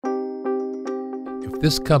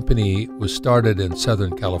this company was started in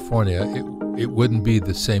Southern California, it wouldn't be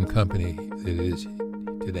the same company it is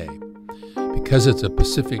today. Because it's a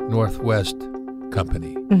Pacific Northwest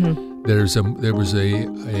company, there was a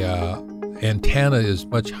antenna is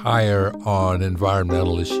much higher on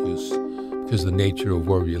environmental issues because of the nature of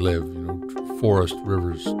where you live, forest,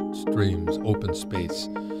 rivers, streams, open space.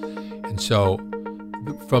 And so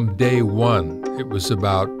from day one, it was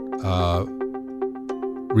about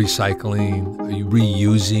recycling,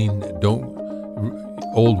 reusing,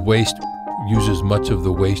 old waste, use as much of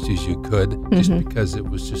the waste as you could, just because it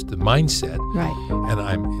was just the mindset. Right. And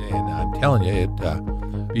I'm telling you,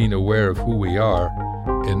 being aware of who we are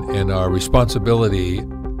and our responsibility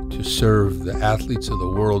to serve the athletes of the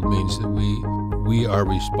world means that we are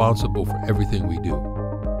responsible for everything we do.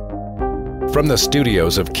 From the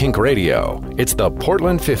studios of Kink Radio, it's the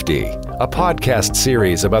Portland 50, a podcast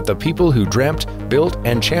series about the people who dreamt, built,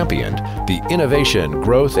 and championed the innovation,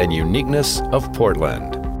 growth, and uniqueness of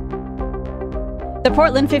Portland. The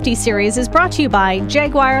Portland 50 series is brought to you by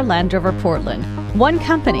Jaguar Land Rover Portland. One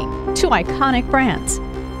company, two iconic brands.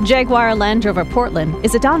 Jaguar Land Rover Portland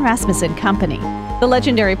is a Don Rasmussen company, the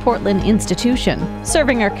legendary Portland institution,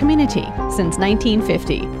 serving our community since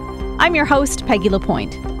 1950. I'm your host, Peggy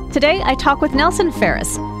LaPointe. Today, I talk with Nelson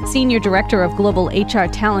Farris, Senior Director of Global HR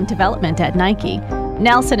Talent Development at Nike.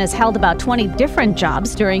 Nelson has held about 20 different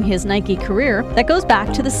jobs during his Nike career that goes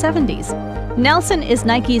back to the 70s. Nelson is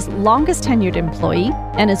Nike's longest tenured employee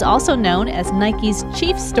and is also known as Nike's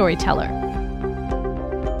chief storyteller.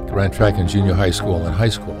 I ran track in junior high school and high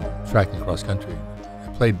school, track and cross country. I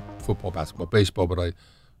played football, basketball, baseball, but I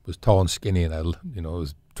was tall and skinny, and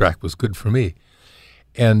track was good for me.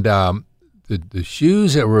 And the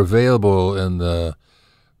shoes that were available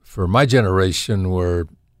for my generation were,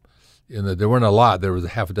 there weren't a lot. There was a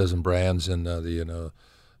half a dozen brands, and the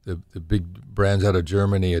big brands out of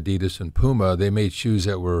Germany, Adidas and Puma, they made shoes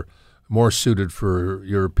that were more suited for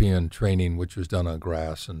European training, which was done on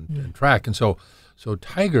grass and track. And so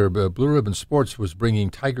Tiger, Blue Ribbon Sports, was bringing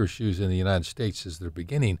Tiger shoes in the United States as their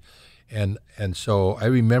beginning. And so I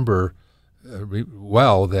remember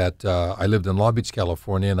well that I lived in Long Beach,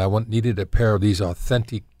 California, and I needed a pair of these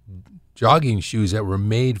authentic jogging shoes that were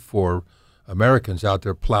made for Americans out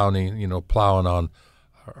there plowing on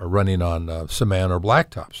or running on cement or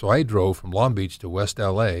blacktop. So I drove from Long Beach to West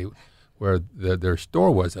L.A., where their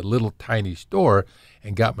store was, a little tiny store,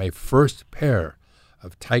 and got my first pair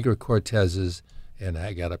of Tiger Cortezes, and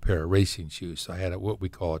I got a pair of racing shoes. So I had what we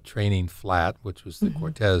call a training flat, which was the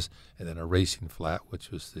Cortez, and then a racing flat,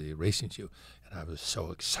 which was the racing shoe. And I was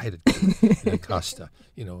so excited. It cost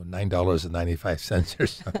 $9.95 or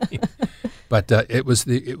something. But it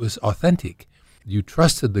was authentic. You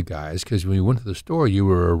trusted the guys because when you went to the store, you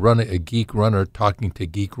were a geek runner talking to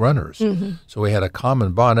geek runners. So we had a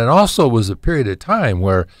common bond. And also was a period of time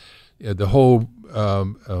where the whole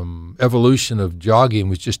evolution of jogging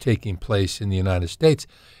was just taking place in the United States.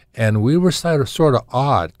 And we were sort of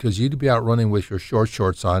odd because you'd be out running with your short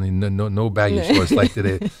shorts on, and no baggy shorts like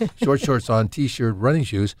today, short shorts on, T-shirt, running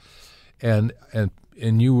shoes, and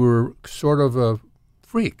you were sort of a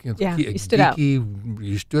freak. Yeah, you stood geeky, out.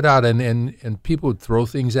 You stood out, and people would throw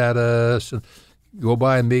things at us and go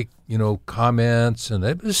by and make comments, and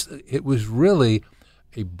it was really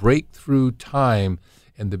a breakthrough time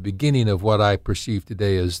and the beginning of what I perceive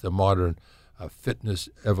today as the modern fitness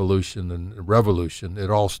evolution and revolution.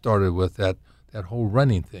 It all started with that whole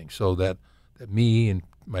running thing. So that me and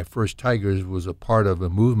my first Tigers was a part of a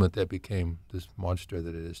movement that became this monster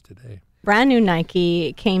that it is today. Brand new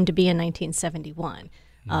Nike came to be in 1971.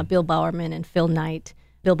 Bill Bowerman and Phil Knight.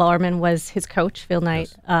 Bill Bowerman was his coach, Phil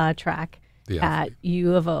Knight, track at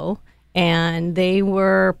U of O. And they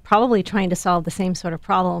were probably trying to solve the same sort of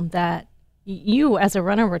problem that you as a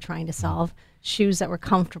runner were trying to solve, shoes that were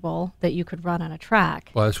comfortable, that you could run on a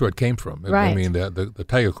track. Well, that's where it came from. Right. I mean, the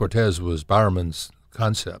Tiger Cortez was Bowerman's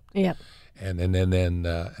concept. Yep. And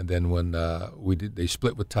then when they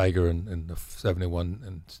split with Tiger in the 71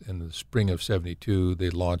 and in the spring of 72, they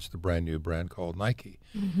launched a brand new brand called Nike.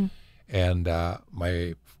 And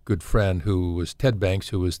my good friend, who was Ted Banks,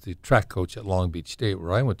 who was the track coach at Long Beach State,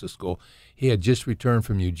 where I went to school, he had just returned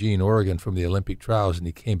from Eugene, Oregon, from the Olympic trials, and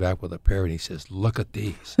he came back with a pair, and he says, "Look at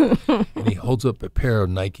these." And he holds up a pair of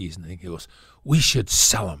Nikes, and he goes, "We should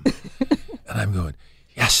sell them." And I'm going,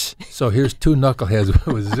 yes. So here's two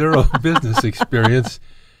knuckleheads with zero business experience,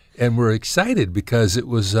 and we're excited because it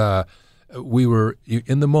was we were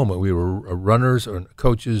in the moment. We were runners or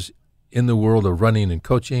coaches in the world of running and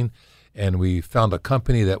coaching, and we found a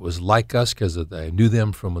company that was like us because I knew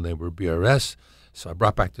them from when they were BRS. So I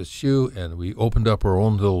brought back this shoe, and we opened up our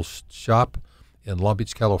own little shop in Long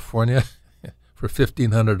Beach, California for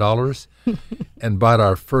 $1,500 and bought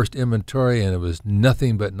our first inventory, and it was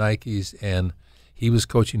nothing but Nikes. And he was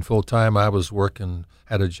coaching full-time. I was working,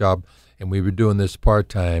 had a job, and we were doing this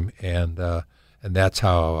part-time. And that's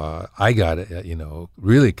how I got it,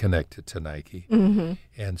 really connected to Nike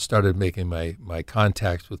and started making my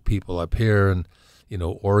contacts with people up here. And,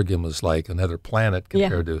 Oregon was like another planet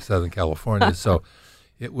compared to Southern California. So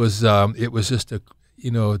it was just a,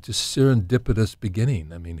 just serendipitous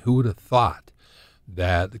beginning. I mean, who would have thought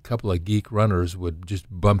that a couple of geek runners would just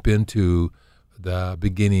bump into the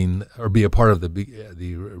beginning or be a part of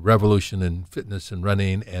the revolution in fitness and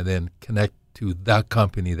running, and then connect to the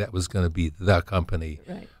company that was going to be the company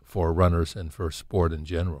for runners and for sport in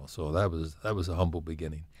general. So that was a humble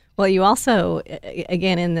beginning. Well, you also,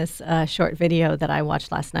 again, in this short video that I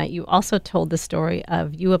watched last night, you also told the story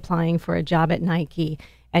of you applying for a job at Nike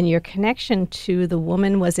and your connection to the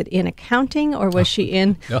woman. Was it in accounting or was she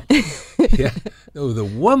in? No, the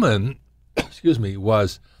woman,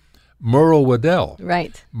 was Merle Waddell.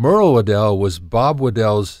 Right. Merle Waddell was Bob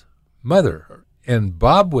Waddell's mother, and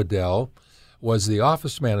Bob Waddell was the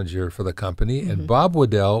office manager for the company, and Bob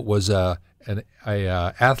Waddell was an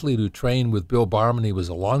athlete who trained with Bill Barman. He was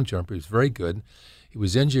a long jumper. He was very good. He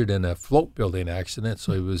was injured in a float building accident,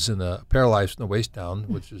 so he was paralyzed from the waist down,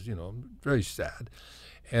 which is, very sad.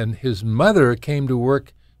 And his mother came to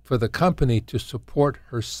work for the company to support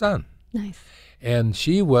her son. Nice. And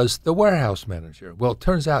she was the warehouse manager. Well, it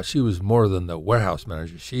turns out she was more than the warehouse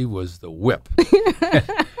manager. She was the whip.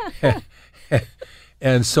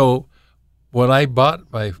 And so when I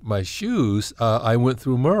bought my shoes, I went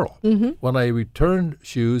through Merle. When I returned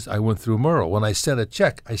shoes, I went through Merle. When I sent a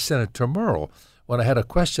check, I sent it to Merle. When I had a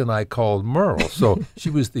question, I called Merle. So she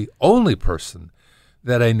was the only person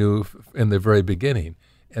that I knew in the very beginning.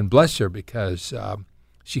 And bless her, because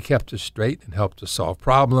she kept us straight and helped us solve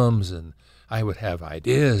problems. And I would have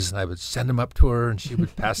ideas, and I would send them up to her, and she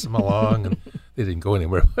would pass them along, and they didn't go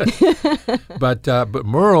anywhere. But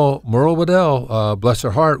Merle Waddell, bless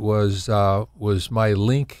her heart, was my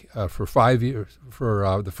link for 5 years,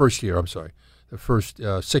 for the first year. I'm sorry, the first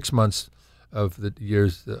 6 months of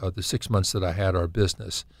the 6 months that I had our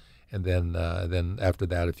business. And then after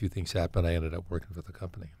that, a few things happened. I ended up working for the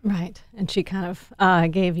company. Right, and she kind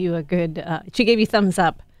of gave you a good. She gave you thumbs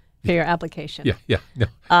up for your application. Yeah.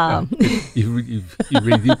 No. You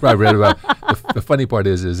probably read about the funny part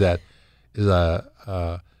is that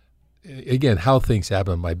again how things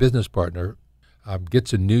happen. My business partner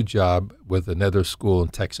gets a new job with another school in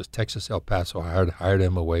Texas El Paso. I hired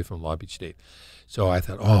him away from Long Beach State. So I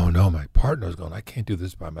thought, oh no, my partner's going. I can't do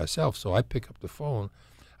this by myself. So I pick up the phone.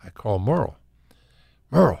 I call Merle.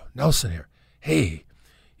 Merle, Nelson here. Hey,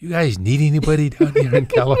 you guys need anybody down here in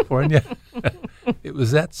California? It was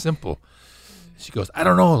that simple. She goes, I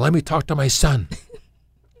don't know. Let me talk to my son.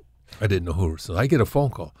 I didn't know who. So I get a phone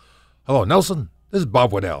call. Hello, Nelson. This is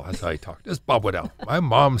Bob Waddell. That's how I talk. This is Bob Waddell. My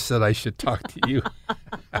mom said I should talk to you.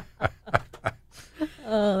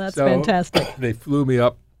 Oh, that's fantastic. They flew me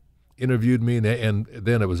up, interviewed me, and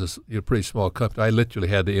then it was a pretty small company. I literally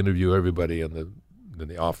had to interview everybody in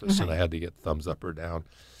the office, and I had to get thumbs up or down.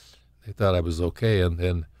 They thought I was okay, and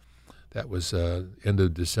then that was end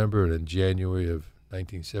of December, and in January of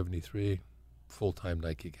 1973, full-time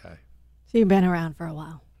Nike guy. So you've been around for a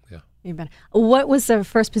while. Yeah. What was the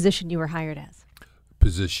first position you were hired as?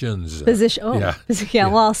 Positions. Position. Oh, yeah.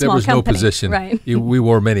 Well, small there was company. No position. Right. We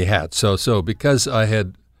wore many hats. So because I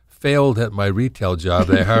had failed at my retail job,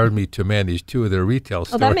 they hired me to manage two of their retail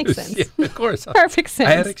stores. Oh, that makes sense. Yeah, of course. Perfect sense.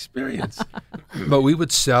 I had experience. But we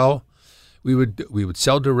would sell. We would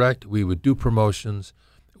sell direct. We would do promotions.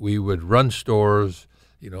 We would run stores.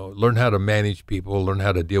 Learn how to manage people. Learn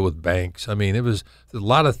how to deal with banks. I mean, it was a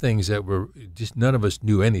lot of things that were just none of us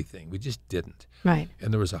knew anything. We just didn't. Right.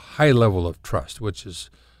 And there was a high level of trust, which is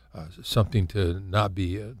something to not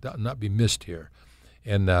be missed here.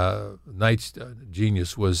 And Knight's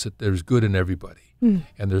genius was that there's good in everybody, and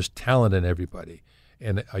there's talent in everybody.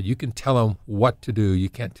 And you can tell them what to do. You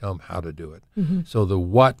can't tell them how to do it. Mm-hmm. So the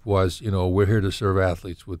what was, we're here to serve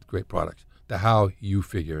athletes with great products. The how, you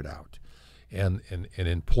figure it out. And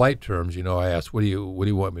in polite terms, I asked, what do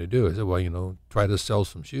you want me to do? I said, well, try to sell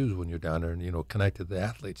some shoes when you're down there and, connect to the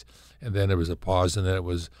athletes. And then there was a pause, and then it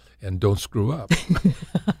was, and don't screw up.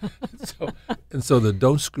 So the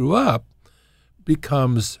don't screw up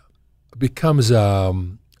becomes a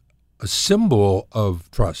symbol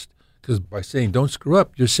of trust. Because by saying don't screw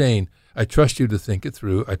up, you're saying, I trust you to think it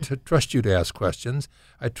through. I trust you to ask questions.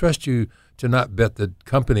 I trust you to not bet the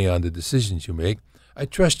company on the decisions you make. I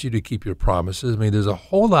trust you to keep your promises. I mean, there's a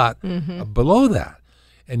whole lot below that.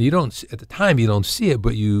 And you don't, at the time, you don't see it,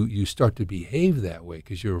 but you start to behave that way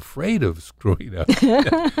because you're afraid of screwing up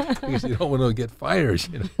because you don't want to get fired,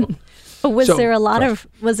 But was there a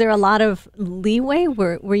lot of leeway?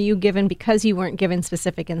 Were you given, because you weren't given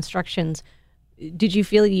specific instructions, did you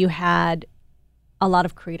feel you had a lot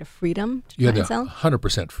of creative freedom to try and sell? You had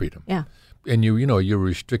 100% freedom. Yeah. And you're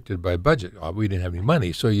restricted by budget. We didn't have any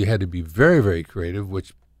money, so you had to be very, very creative,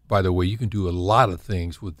 which, by the way, you can do a lot of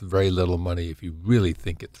things with very little money if you really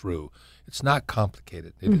think it through. It's not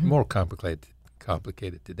complicated. It's more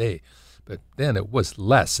complicated today, but then it was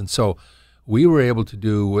less. And so we were able to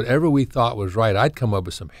do whatever we thought was right. I'd come up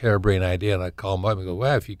with some harebrained idea, and I'd call them up and go,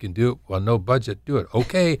 well, if you can do it, well, no budget, do it.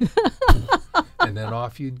 Okay. And then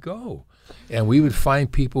off you'd go. And we would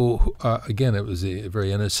find people, who, again, it was a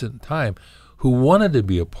very innocent time, who wanted to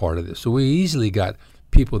be a part of this. So we easily got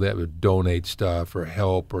people that would donate stuff or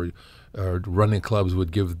help, or running clubs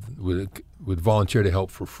would volunteer to help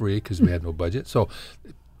for free because we had no budget. So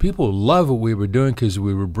people loved what we were doing because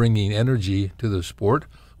we were bringing energy to the sport.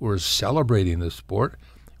 We were celebrating the sport.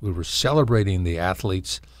 We were celebrating the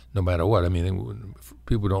athletes no matter what. I mean,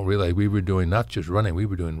 people don't realize we were doing not just running. We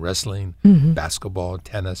were doing wrestling, basketball,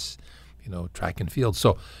 tennis, track and field.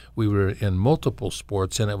 So we were in multiple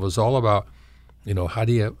sports, and it was all about, how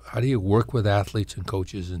do you work with athletes and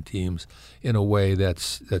coaches and teams in a way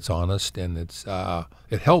that's honest, and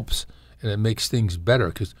it helps and it makes things better,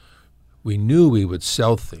 because we knew we would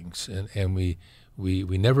sell things, and we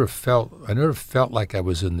never felt like I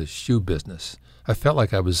was in the shoe business. I felt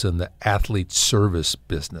like I was in the athlete service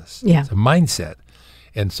business. Yeah. It's a mindset.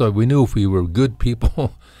 And so we knew if we were good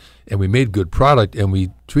people and we made good product and we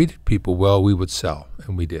treated people well, we would sell,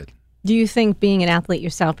 and we did. Do you think being an athlete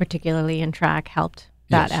yourself, particularly in track, helped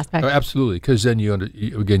that aspect? Oh, absolutely, because then you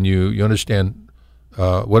understand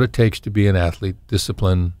what it takes to be an athlete: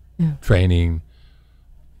 discipline, training,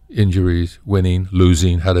 injuries, winning,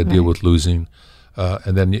 losing, how to deal with losing,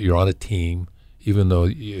 and then you're on a team. Even though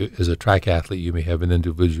as a track athlete you may have an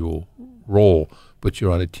individual role, but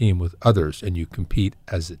you're on a team with others and you compete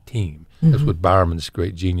as a team. That's what Bowerman's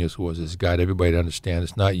great genius was, is guide everybody to understand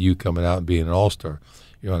it's not you coming out and being an all-star.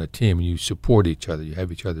 You're on a team and you support each other. You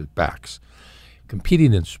have each other's backs.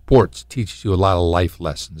 Competing in sports teaches you a lot of life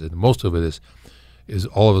lessons, and most of it is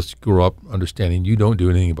all of us grow up understanding you don't do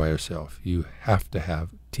anything by yourself. You have to have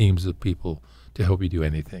teams of people to help you do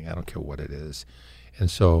anything. I don't care what it is. And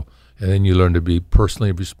then you learn to be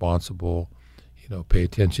personally responsible, pay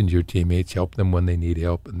attention to your teammates, help them when they need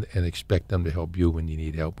help, and expect them to help you when you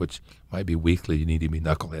need help, which might be weekly. You need to be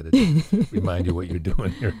knuckleheaded, remind you what you're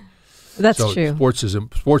doing here. That's true.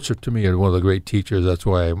 Sports are, to me, are one of the great teachers. That's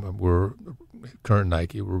why we're current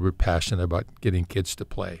Nike. We're passionate about getting kids to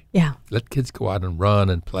play. Yeah. Let kids go out and run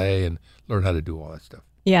and play and learn how to do all that stuff.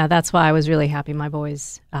 Yeah, that's why I was really happy my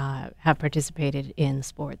boys have participated in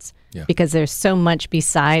sports, because there's so much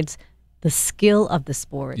besides the skill of the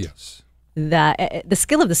sport. Yes. That the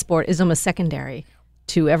skill of the sport is almost secondary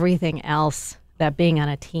to everything else that being on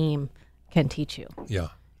a team can teach you. Yeah,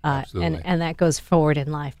 absolutely. And that goes forward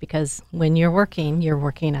in life, because when you're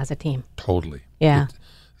working as a team. Totally. Yeah.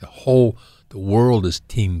 The world is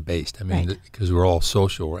team-based. I mean, because we're all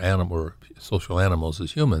social. We're social animals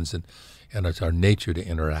as humans, and it's our nature to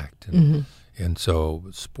interact. And so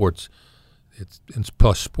sports,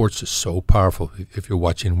 plus sports is so powerful. If you're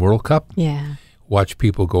watching World Cup, watch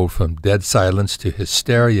people go from dead silence to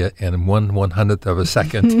hysteria in 1/100th of a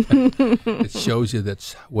second. It shows you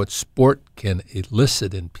that's what sport can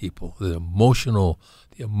elicit in people, the emotional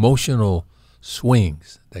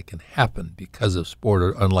swings that can happen because of sport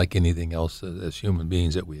are unlike anything else as human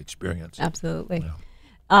beings that we experience. Absolutely.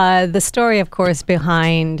 The story, of course,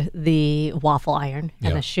 behind the waffle iron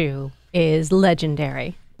and the shoe is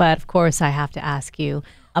legendary. But, of course, I have to ask you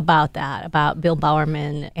about that, about Bill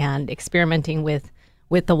Bowerman and experimenting with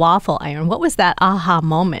the waffle iron. What was that aha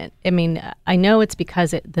moment? I mean, I know it's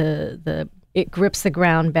because it grips the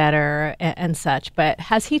ground better and such, but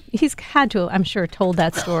he's had to, I'm sure, told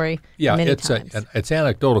that story many times. It's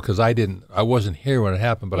anecdotal because I wasn't here when it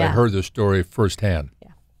happened, but I heard the story firsthand.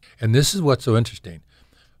 Yeah. And this is what's so interesting.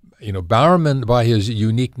 Bowerman, by his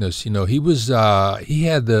uniqueness, he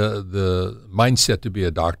had the mindset to be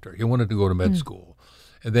a doctor. He wanted to go to med school.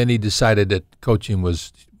 And then he decided that coaching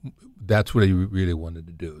that's what he really wanted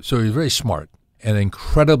to do. So he was very smart and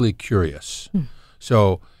incredibly curious.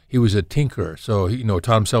 So he was a tinkerer. So he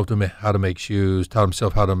taught himself how to make shoes, taught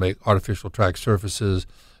himself how to make artificial track surfaces,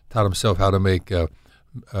 taught himself how to make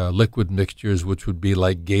liquid mixtures, which would be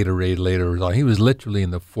like Gatorade later on. He was literally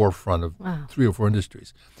in the forefront of 3 or 4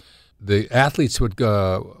 industries. the athletes would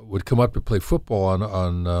come up to play football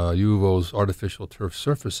on U of O's artificial turf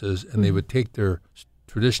surfaces, and they would take their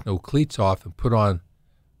traditional cleats off and put on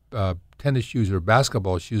tennis shoes or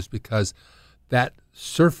basketball shoes, because that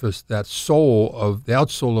surface, that sole of the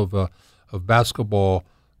outsole of basketball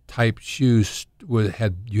type shoes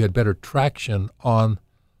you had better traction on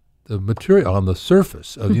the material, on the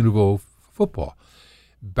surface of U of O football.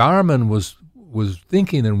 Bowerman was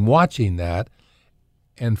thinking and watching that,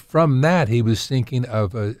 and from that he was thinking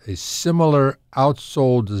of a similar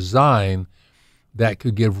outsole design that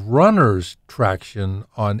could give runners traction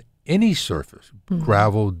on any surface,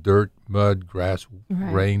 gravel, dirt, mud, grass,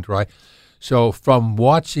 rain, dry. So from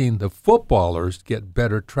watching the footballers get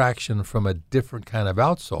better traction from a different kind of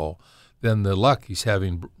outsole, then the luck he's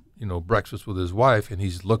having, breakfast with his wife, and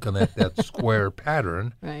he's looking at that square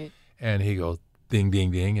pattern, right? And he goes ding,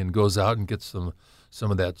 ding, ding, and goes out and gets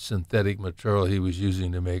some of that synthetic material he was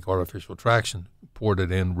using to make artificial traction, poured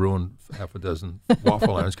it in, ruined half a dozen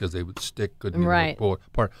waffle irons because they would stick, couldn't get pull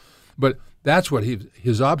apart. But that's what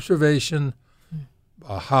his observation,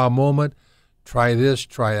 aha moment. Try this,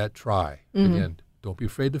 try that, try. Again, don't be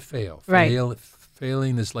afraid to fail. Right.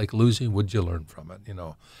 Failing is like losing. What'd you learn from it?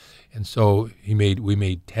 And so we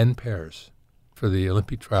made 10 pairs for the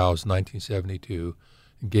Olympic trials in 1972,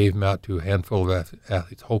 and gave them out to a handful of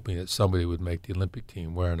athletes, hoping that somebody would make the Olympic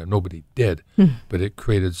team wearing them. Nobody did, but it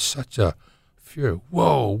created such a fear.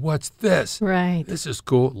 Whoa, what's this? Right. This is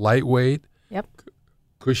cool. Lightweight. Yep.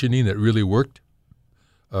 Cushioning that really worked.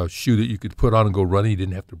 A shoe that you could put on and go running. You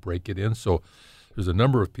didn't have to break it in. So there's a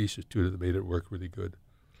number of pieces to it that made it work really good.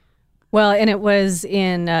 Well, and it was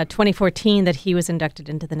in 2014 that he was inducted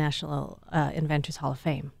into the National Inventors Hall of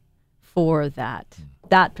Fame for that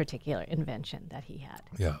particular invention that he had.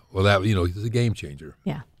 Yeah. Well, that he's a game changer.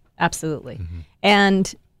 Yeah, absolutely.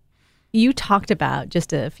 And you talked about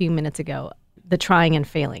just a few minutes ago the trying and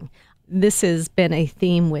failing. This has been a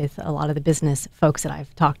theme with a lot of the business folks that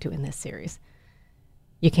I've talked to in this series.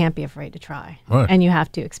 You can't be afraid to try. Right. And you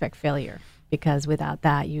have to expect failure, because without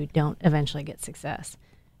that, you don't eventually get success.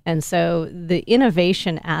 And so the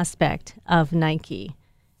innovation aspect of Nike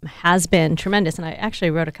has been tremendous. And I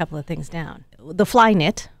actually wrote a couple of things down. The Fly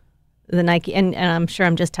Knit, the Nike, and I'm sure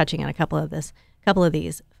I'm just touching on a couple of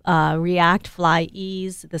these. React Fly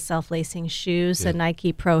Ease, the self-lacing shoes, the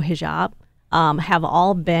Nike Pro Hijab, have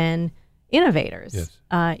all been innovators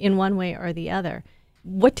in one way or the other.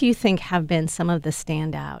 What do you think have been some of the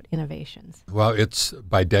standout innovations? Well, it's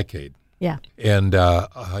by decade. Yeah. And,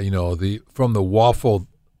 from the waffle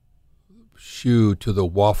shoe to the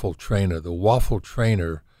waffle trainer. The waffle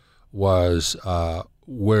trainer was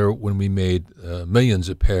when we made millions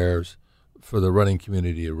of pairs for the running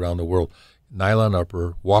community around the world. Nylon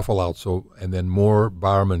upper, waffle outsole, and then more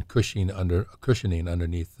Bowerman cushioning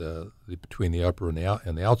underneath between the upper and the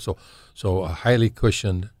outsole. So a highly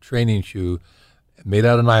cushioned training shoe made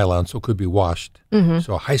out of nylon, so it could be washed.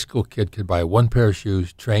 So a high school kid could buy one pair of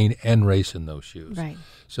shoes, train and race in those shoes. Right.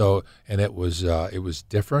 So, and it was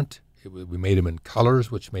different. We made them in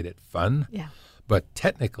colors, which made it fun. Yeah. But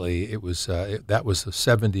technically, it was that was the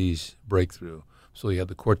 '70s breakthrough. So you had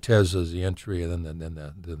the Cortez as the entry, and then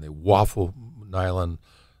the waffle nylon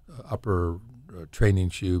upper training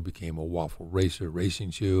shoe became a waffle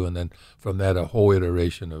racing shoe, and then from that a whole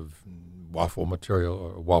iteration of waffle material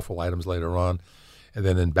or waffle items later on. And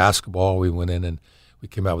then in basketball, we went in and we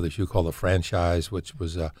came out with a shoe called the Franchise, which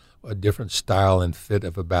was a different style and fit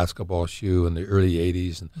of a basketball shoe in the early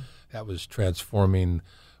 '80s, and that was transforming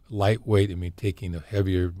lightweight. I mean, taking the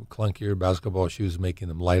heavier, clunkier basketball shoes, making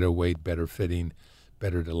them lighter weight, better fitting,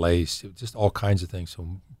 better to lace, just all kinds of things.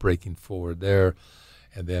 So breaking forward there,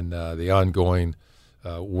 and then the ongoing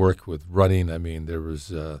work with running. I mean,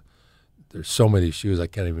 there's so many shoes I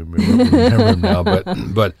can't even remember them now.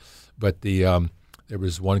 But there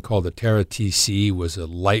was one called the Terra TC, was a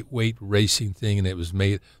lightweight racing thing, and it was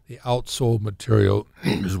made, the outsole material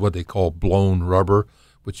is what they call blown rubber,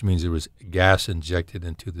 which means there was gas injected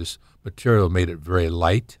into this material, made it very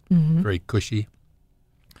light, very cushy.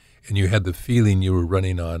 And you had the feeling you were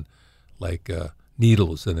running on like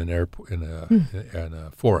needles in in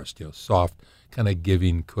a forest, soft, kind of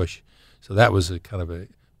giving cush. So that was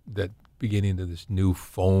that beginning of this new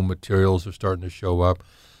foam materials are starting to show up.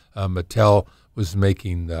 Mattel was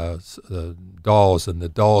making dolls, and the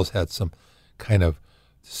dolls had some kind of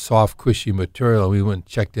soft, cushy material. We went and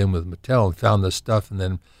checked in with Mattel and found this stuff, and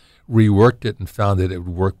then reworked it and found that it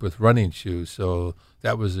would work with running shoes. So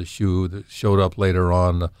that was a shoe that showed up later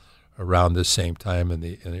on around this same time in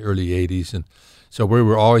the early '80s. And So we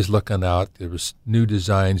were always looking out. There was new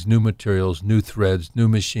designs, new materials, new threads, new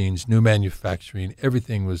machines, new manufacturing.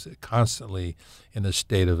 Everything was constantly in a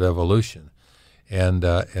state of evolution. And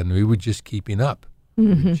we were just keeping up.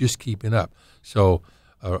 Just keeping up. So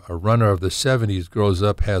a runner of the 70s grows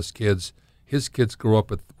up, has kids. His kids grow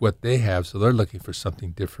up with what they have, so they're looking for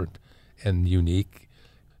something different and unique.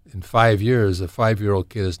 In 5 years, a 5-year-old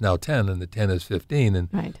kid is now 10, and the 10 is 15,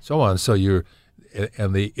 and so on. So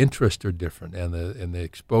and the interests are different, and the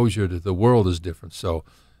exposure to the world is different. So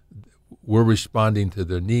we're responding to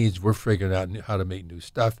their needs. We're figuring out how to make new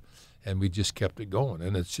stuff, and we just kept it going,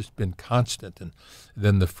 and it's just been constant. And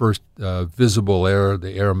then the first visible Air,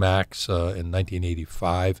 the Air Max, in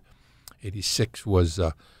 1985, 86 was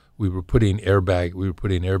we were putting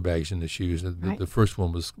airbags in the shoes. The first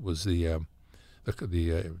one was the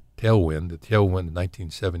Tailwind. The Tailwind in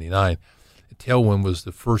 1979. The Tailwind was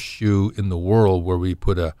the first shoe in the world where we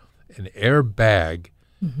put an airbag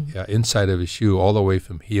inside of a shoe all the way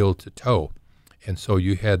from heel to toe, and so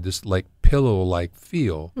you had this like pillow-like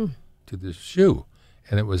feel to the shoe,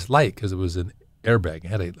 and it was light because it was an airbag. It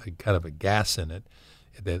had kind of a gas in it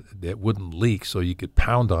that wouldn't leak, so you could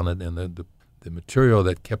pound on it, and the material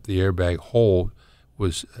that kept the airbag whole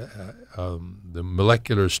was the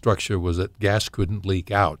molecular structure was that gas couldn't leak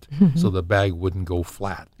out, so the bag wouldn't go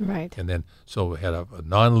flat. Right. And then so it had a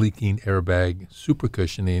non-leaking airbag, super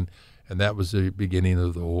cushioning, and that was the beginning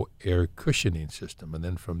of the whole air cushioning system. And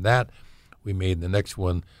then from that, we made the next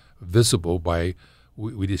one visible by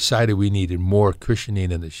we decided we needed more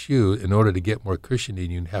cushioning in the shoe. In order to get more cushioning,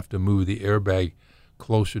 you'd have to move the airbag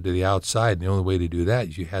closer to the outside. And the only way to do that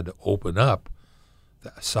is you had to open up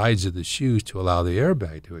the sides of the shoes to allow the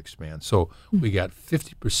airbag to expand. So we got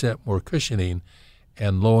 50% more cushioning,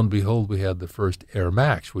 and lo and behold, we had the first Air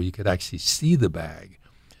Max where you could actually see the bag.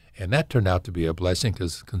 And that turned out to be a blessing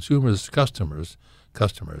because customers,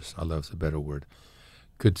 I love the better word,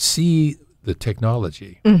 could see the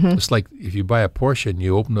technology. It's like if you buy a Porsche and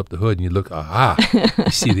you open up the hood and you look, you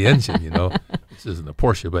see the engine, This isn't a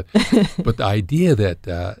Porsche, but the idea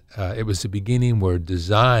that it was the beginning where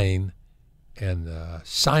design and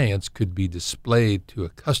science could be displayed to a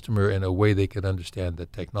customer in a way they could understand the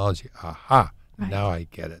technology. Now I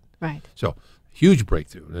get it. Right. So huge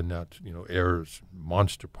breakthrough, and now Air is a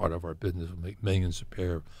monster part of our business. We make millions of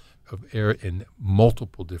pair of Air in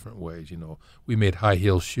multiple different ways. We made high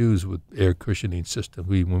heel shoes with air cushioning system.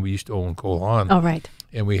 When we used to own Cole Haan,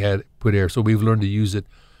 and we had put air. So we've learned to use it.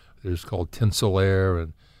 There's called Tinsel Air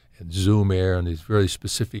and Zoom Air, and these very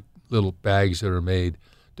specific little bags that are made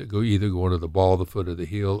that either go into the ball of the foot or the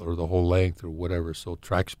heel or the whole length or whatever. So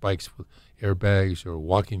track spikes with airbags, or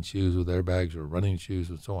walking shoes with airbags, or running shoes,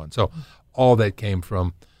 and so on. So all that came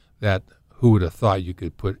from that. Who would have thought you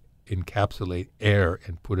could encapsulate air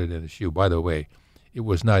and put it in a shoe? By the way, it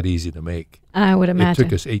was not easy to make. I would imagine. It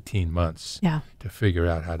took us 18 months to figure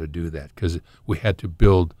out how to do that because we had to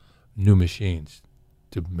build new machines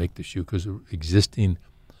to make the shoe because existing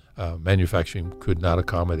manufacturing could not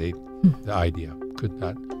accommodate the idea, could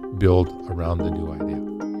not build around the new idea.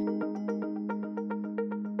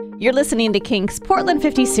 You're listening to Kink's Portland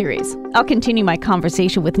 50 series. I'll continue my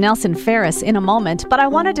conversation with Nelson Farris in a moment, but I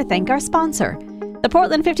wanted to thank our sponsor. The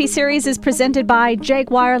Portland 50 series is presented by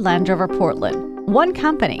Jaguar Land Rover Portland. One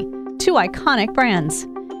company, two iconic brands.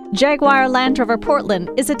 Jaguar Land Rover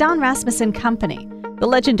Portland is a Don Rasmussen company, the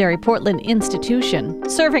legendary Portland institution,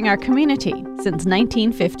 serving our community since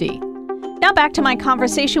 1950. Now back to my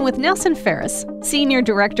conversation with Nelson Farris, Senior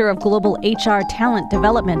Director of Global HR Talent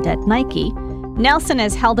Development at Nike. Nelson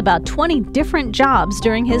has held about 20 different jobs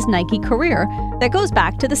during his Nike career that goes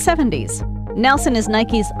back to the 70s. Nelson is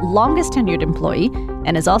Nike's longest tenured employee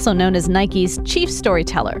and is also known as Nike's chief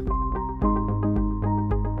storyteller.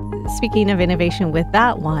 Speaking of innovation with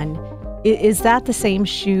that one, is that the same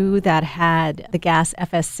shoe that had the gas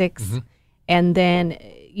FS6? And then,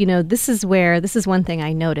 this is one thing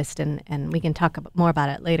I noticed, and we can talk more about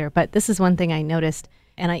it later, but this is one thing I noticed,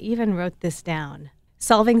 and I even wrote this down.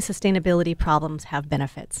 Solving sustainability problems have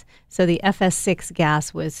benefits. So the FS6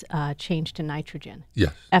 gas was changed to nitrogen.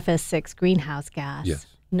 Yes. FS6 greenhouse gas, yes,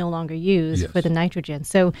 no longer used for the nitrogen.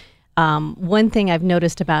 So one thing I've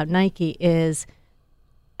noticed about Nike is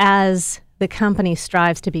as the company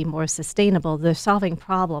strives to be more sustainable, they're solving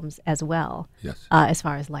problems as well. Yes. As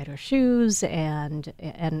far as lighter shoes and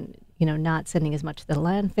not sending as much to the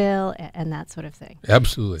landfill and that sort of thing.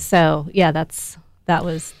 Absolutely. So that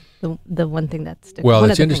was the one thing that's well,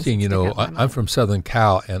 it's interesting. I'm from Southern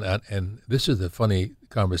Cal, and this is a funny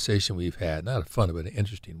conversation we've had. Not a funny, but an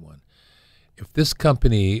interesting one. If this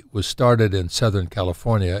company was started in Southern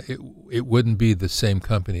California, it wouldn't be the same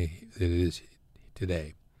company that it is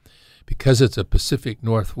today. Because it's a Pacific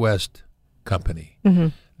Northwest company,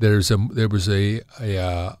 there was a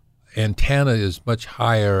antenna is much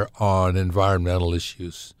higher on environmental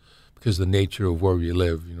issues because of the nature of where we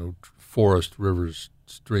live, forest, rivers,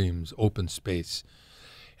 streams, open space.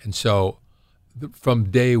 And so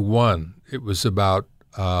from day one, it was about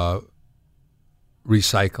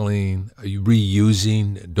recycling,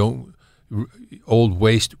 reusing, old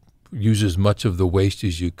waste, use as much of the waste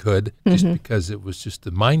as you could, just because it was just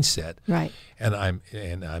the mindset. Right. And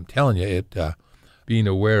I'm telling you, being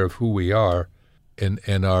aware of who we are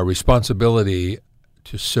and our responsibility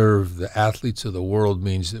to serve the athletes of the world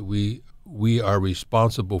means that we are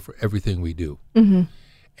responsible for everything we do.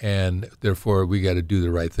 And therefore, we got to do the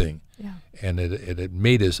right thing. Yeah. And it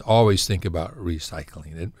made us always think about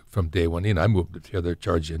recycling it from day one. I moved up here, they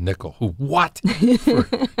charge you a nickel. What? For you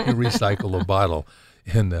recycle a bottle.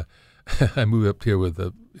 And I moved up here in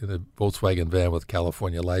a Volkswagen van with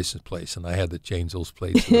California license plates, and I had to change those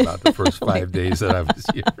plates in about the first 5 days that I was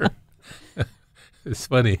here. It's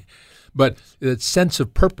funny. But that sense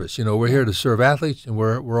of purpose, we're here to serve athletes, and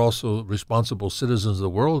we're also responsible citizens of the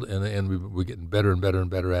world, and we're getting better and better and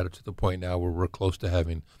better at it to the point now where we're close to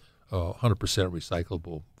having 100%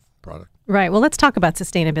 recyclable product. Right. Well, let's talk about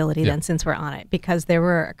sustainability then, since we're on it, because there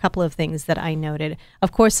were a couple of things that I noted.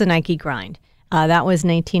 Of course, the Nike grind. That was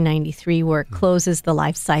 1993, where it closes the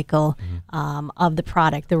life cycle of the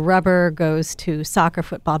product. The rubber goes to soccer,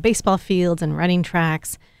 football, baseball fields, and running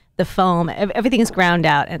tracks. The foam, everything is ground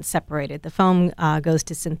out and separated. The foam goes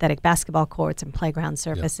to synthetic basketball courts and playground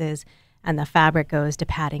surfaces, and the fabric goes to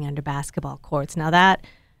padding under basketball courts. Now that's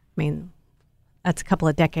a couple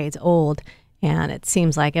of decades old, and it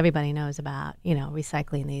seems like everybody knows about,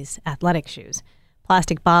 recycling these athletic shoes.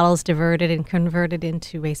 Plastic bottles diverted and converted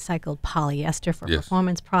into recycled polyester for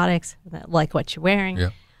performance products, like what you're wearing.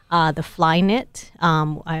 Yeah. The fly knit,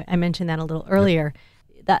 I mentioned that a little earlier.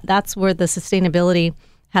 That's where the sustainability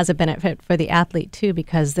has a benefit for the athlete, too,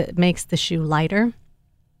 because it makes the shoe lighter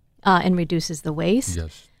and reduces the waste.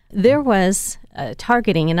 Yes. There was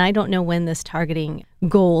targeting, and I don't know when this targeting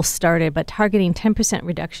goal started, but targeting 10%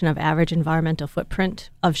 reduction of average environmental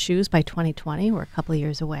footprint of shoes by 2020. We're a couple of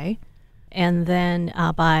years away. And then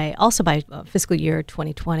by fiscal year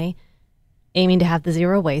 2020, aiming to have the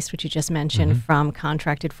zero waste, which you just mentioned, from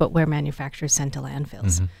contracted footwear manufacturers sent to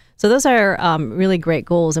landfills. So those are really great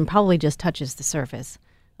goals, and probably just touches the surface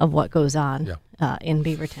of what goes on in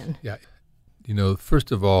Beaverton. Yeah.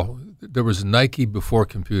 First of all, there was a Nike before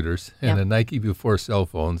computers and a Nike before cell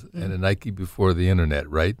phones and a Nike before the internet,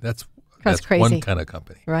 right? That's crazy. One kind of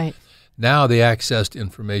company. Right. Now the access to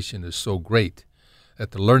information is so great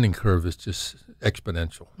that the learning curve is just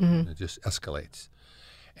exponential. It just escalates.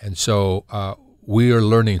 And so we are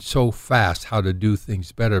learning so fast how to do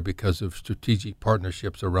things better because of strategic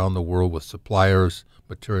partnerships around the world with suppliers,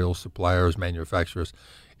 material suppliers, manufacturers.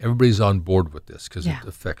 Everybody's on board with this because it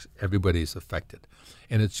affects everybody's affected,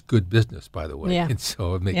 and it's good business, by the way. Yeah. And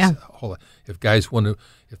so it makes a whole. If guys want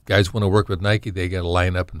to work with Nike, they got to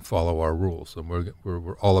line up and follow our rules, and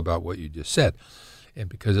we're all about what you just said, and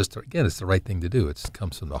because it's the right thing to do. It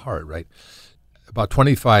comes from the heart, right? About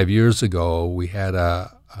 25 years ago, we had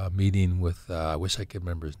a meeting with. I wish I could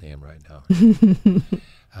remember his name right now.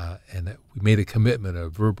 And we made a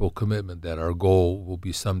verbal commitment that our goal will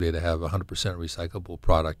be someday to have 100% recyclable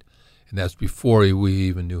product. And that's before we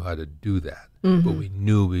even knew how to do that. But we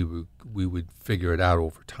knew we would figure it out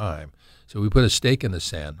over time. So we put a stake in the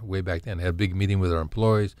sand way back then, had a big meeting with our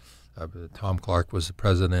employees. Tom Clark was the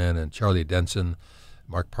president, and Charlie Denson,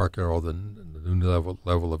 Mark Parker, all the new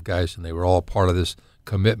level of guys, and they were all part of this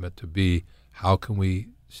commitment to be, how can we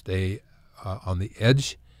stay on the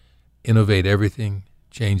edge, innovate everything,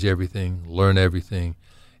 change everything, learn everything,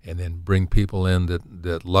 and then bring people in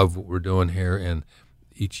that love what we're doing here. And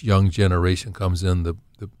each young generation comes in.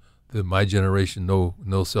 My generation,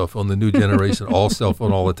 no cell phone. The new generation, all cell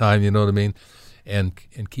phone all the time. You know what I mean? And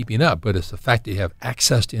keeping up. But it's the fact that you have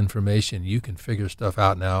access to information. You can figure stuff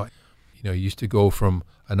out now. You used to go from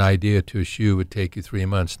an idea to a shoe would take you 3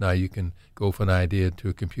 months. Now you can go from an idea to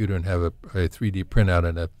a computer and have a 3D printout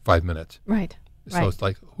in 5 minutes. Right. So it's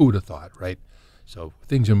like, who'd have thought, right? So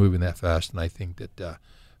things are moving that fast, and I think that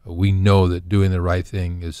we know that doing the right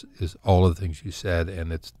thing is all of the things you said,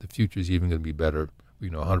 and the future is even going to be better.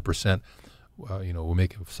 100%. We'll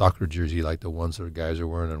make a soccer jersey like the ones that guys are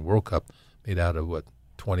wearing in World Cup, made out of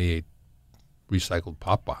 28 recycled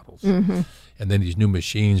pop bottles, and then these new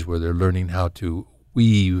machines where they're learning how to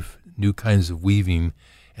weave new kinds of weaving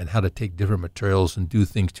and how to take different materials and do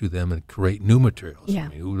things to them and create new materials. Yeah.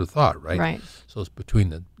 Who would have thought, right? Right. So it's between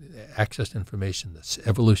the access to information, the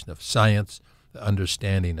evolution of science, the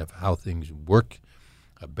understanding of how things work,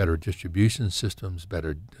 better distribution systems,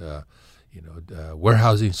 better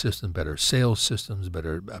warehousing systems, better sales systems,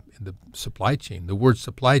 better in the supply chain. The word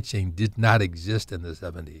supply chain did not exist in the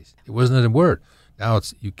 70s. It wasn't a word. Now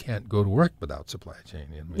you can't go to work without supply chain.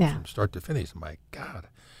 From start to finish. My God,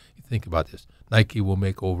 you think about this. Nike will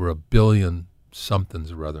make over 1 billion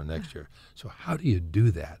somethings or other next year. So how do you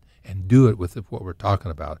do that and do it with what we're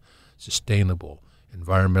talking about? Sustainable,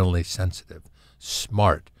 environmentally sensitive,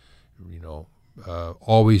 smart,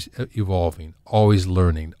 always evolving, always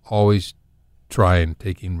learning, always trying,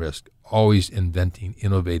 taking risk, always inventing,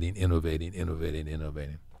 innovating.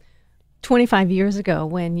 25 years ago,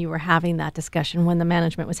 when you were having that discussion, when the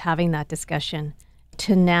management was having that discussion,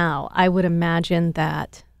 to now, I would imagine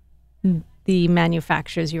that the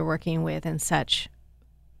manufacturers you're working with and such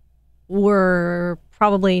were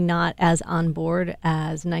probably not as on board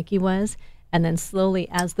as Nike was. And then slowly,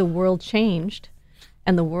 as the world changed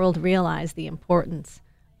and the world realized the importance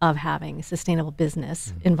of having a sustainable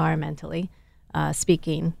business, environmentally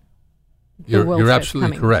speaking, you're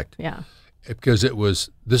absolutely correct. Yeah. Because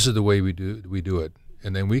this is the way we do it.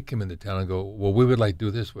 And then we come into town and go, well, we would like to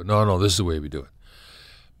do this. But no, this is the way we do it.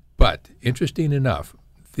 But interesting enough,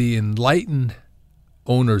 the enlightened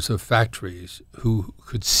owners of factories who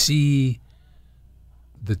could see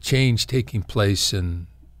the change taking place in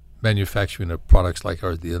manufacturing of products like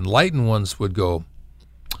ours, the enlightened ones would go,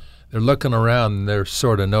 they're looking around and they're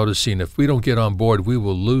sort of noticing, if we don't get on board, we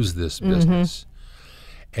will lose this business.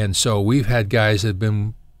 And so we've had guys that have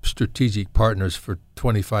been strategic partners for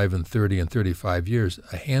 25 and 30 and 35 years,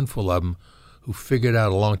 a handful of them who figured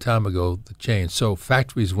out a long time ago the change. So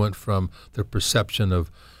factories went from the perception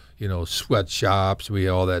of, sweatshops, we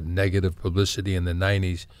had all that negative publicity in the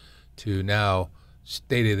 90s, to now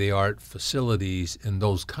state-of-the-art facilities in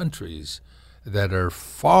those countries that are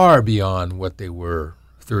far beyond what they were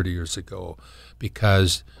 30 years ago,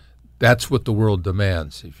 because that's what the world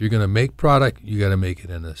demands. If you're going to make product, you got to make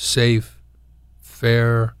it in a safe,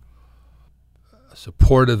 fair,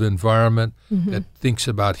 supportive environment that thinks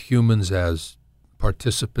about humans as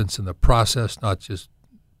participants in the process, not just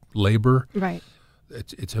labor. Right.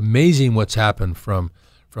 It's amazing what's happened from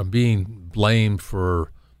being blamed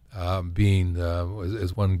for being,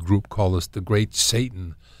 as one group called us, the great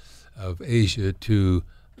Satan of Asia, to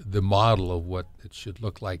the model of what it should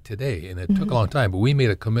look like today. And it took a long time, but we made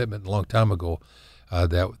a commitment a long time ago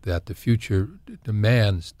that the future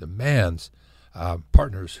demands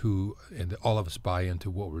partners who, and all of us buy into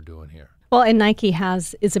what we're doing here. Well, and Nike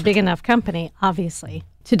is a big enough company, obviously,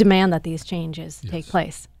 to demand that these changes take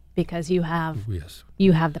place, because you have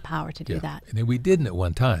the power to do that. And we didn't at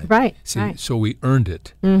one time. Right. So we earned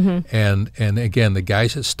it. And again, the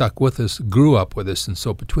guys that stuck with us grew up with us, and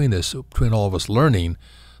so between all of us learning,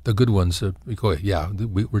 the good ones, we go,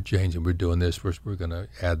 we're changing, we're doing this, we're going to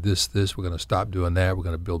add this, we're going to stop doing that, we're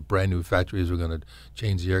going to build brand new factories, we're going to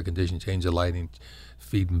change the air conditioning, change the lighting,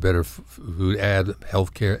 feed them better food, add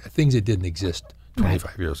healthcare, things that didn't exist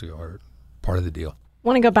 25 years ago are part of the deal. I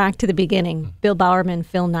want to go back to the beginning. Bill Bowerman,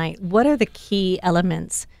 Phil Knight, what are the key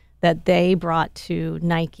elements that they brought to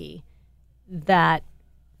Nike that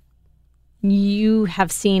you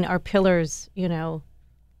have seen are pillars,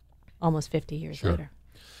 almost 50 years later?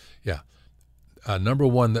 Yeah. Number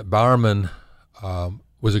one, that Bowerman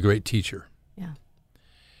was a great teacher. Yeah.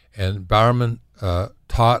 And Bowerman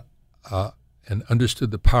taught and understood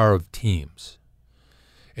the power of teams.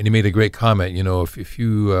 And he made a great comment, if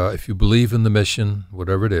you believe in the mission,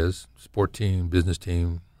 whatever it is, sport team, business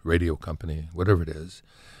team, radio company, whatever it is,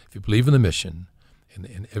 if you believe in the mission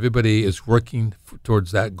and everybody is working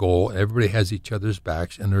towards that goal, and everybody has each other's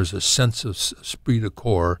backs, and there's a sense of esprit de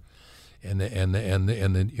corps, and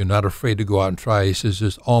you're not afraid to go out and try, he says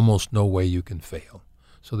there's almost no way you can fail.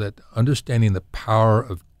 So that understanding the power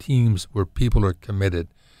of teams where people are committed,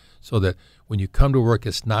 so that when you come to work,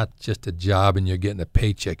 it's not just a job and you're getting a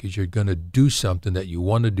paycheck, because you're going to do something that you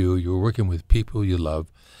want to do. You're working with people you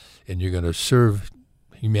love, and you're going to serve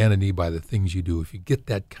humanity by the things you do. If you get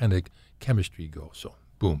that kind of chemistry go, so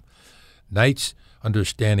boom. Knight's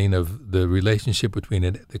understanding of the relationship between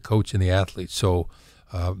the coach and the athlete. So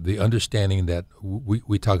the understanding that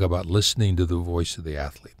we talk about listening to the voice of the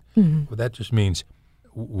athlete. Well, that just means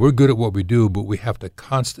we're good at what we do, but we have to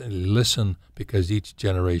constantly listen, because each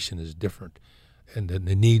generation is different and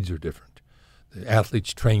the needs are different. The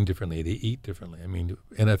athletes train differently. They eat differently. I mean,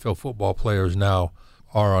 NFL football players now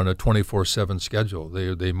are on a 24/7 schedule.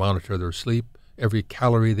 They monitor their sleep, every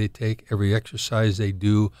calorie they take, every exercise they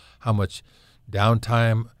do, how much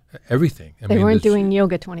downtime, everything. They weren't doing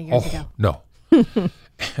yoga 20 years ago. No.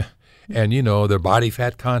 And, their body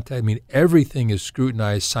fat content, I mean, everything is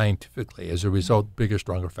scrutinized scientifically. As a result, bigger,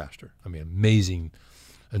 stronger, faster. I mean, amazing.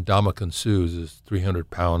 And Ndamukong Suh is this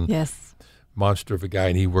 300-pound monster of a guy,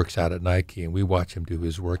 and he works out at Nike, and we watch him do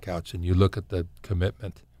his workouts, and you look at the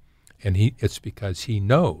commitment. And it's because he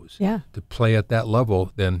knows to play at that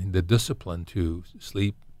level, then the discipline to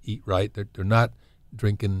sleep, eat right. They're not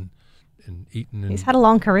drinking and eating. He's had a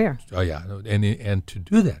long career. Oh, yeah. And to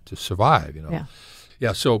do that, to survive,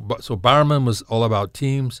 Yeah, so Bowerman was all about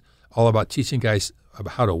teams, all about teaching guys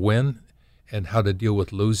about how to win and how to deal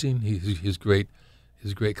with losing. His great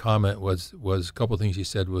comment was a couple of things he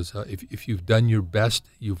said was, if you've done your best,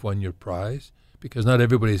 you've won your prize, because not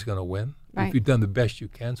everybody's going to win. Right. If you've done the best you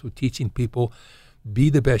can, so teaching people, be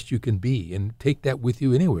the best you can be, and take that with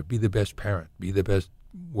you anywhere. Be the best parent, be the best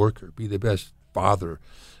worker, be the best father,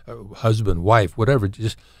 husband, wife, whatever,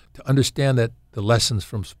 just to understand that the lessons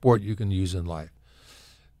from sport you can use in life.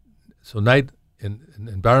 So Knight,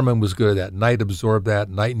 and Bowerman was good at that. Knight absorbed that.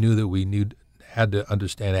 Knight knew that had to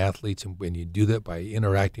understand athletes, and when you do that by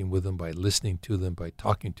interacting with them, by listening to them, by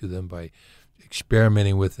talking to them, by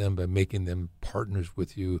experimenting with them, by making them partners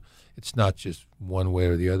with you. It's not just one way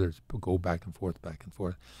or the other. It's go back and forth, back and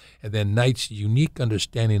forth. And then Knight's unique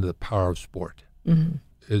understanding of the power of sport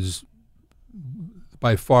is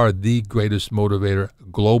by far the greatest motivator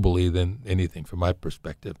globally than anything, from my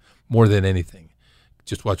perspective, more than anything.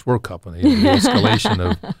 Just watch World Cup and the escalation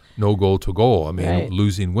of no goal to goal. I mean,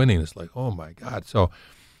 losing, winning. It's like, oh, my God. So,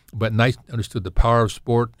 but Knight understood the power of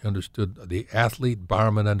sport, understood the athlete.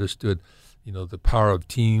 Bowerman understood the power of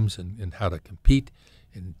teams and how to compete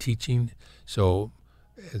and teaching. So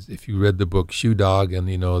if you read the book Shoe Dog, and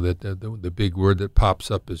that the big word that pops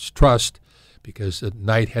up is trust, because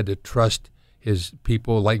Knight had to trust his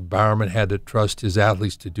people like Bowerman had to trust his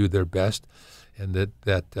athletes to do their best, and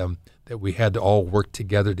that we had to all work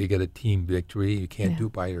together to get a team victory. You can't do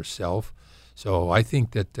it by yourself. So I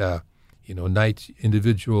think that Knight's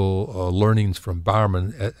individual learnings from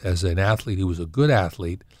Bowerman as an athlete, he was a good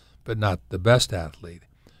athlete, but not the best athlete,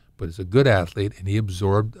 but as a good athlete, and he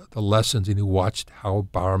absorbed the lessons, and he watched how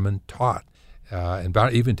Bowerman taught. And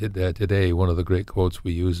even today, one of the great quotes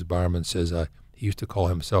we use, Bowerman says, he used to call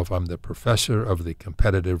himself, "I'm the professor of the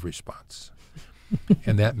competitive response."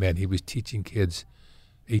 And that meant he was teaching kids,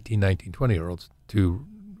 18, 19, 20-year-olds,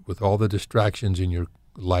 with all the distractions in your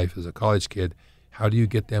life as a college kid, how do you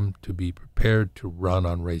get them to be prepared to run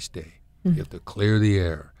on race day? You have to clear the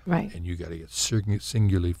air. Right. And you got to get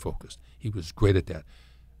singularly focused. He was great at that.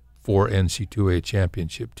 4 NC2A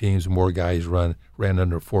championship teams, more guys ran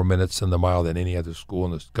under 4 minutes in the mile than any other school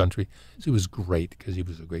in this country. So he was great because he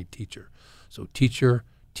was a great teacher. So teacher,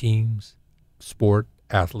 teams, sport,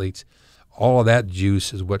 athletes, all of that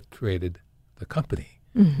juice is what created the company.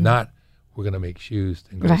 Not we're going to make shoes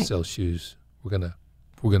and going to sell shoes. We're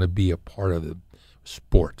going to be a part of the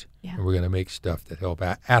sport, and we're going to make stuff that help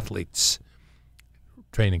athletes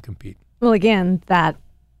train and compete. Well, again, that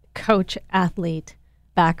coach-athlete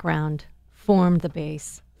background formed the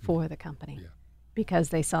base for the company because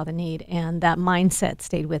they saw the need, and that mindset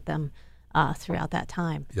stayed with them throughout that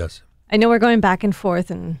time. Yes. I know we're going back and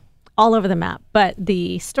forth and all over the map, but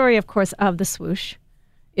the story, of course, of the swoosh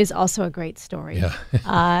is also a great story. Yeah.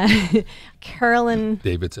 Carolyn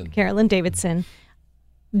Davidson.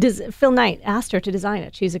 Phil Knight asked her to design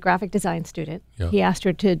it. She's a graphic design student. Yeah. He asked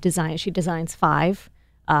her to design it. She designs 5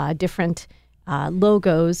 different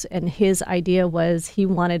logos, and his idea was he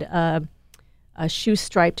wanted a shoe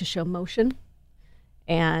stripe to show motion,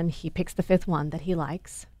 and he picks the 5th one that he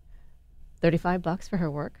likes. $35 for her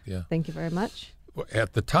work. Yeah. Thank you very much. Well,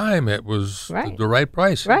 at the time, it was the right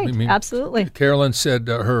price. Right, I mean, absolutely. Carolyn said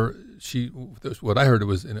what I heard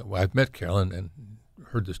was, I've met Carolyn and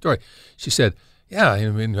heard the story. She said, yeah, I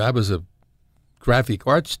mean, I was a graphic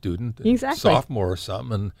arts student, sophomore or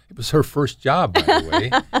something, and it was her first job, by the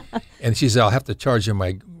way. And she said, I'll have to charge you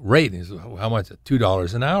my rate. And he said, how much?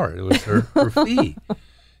 $2 an hour. It was her fee.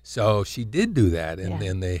 So she did do that, and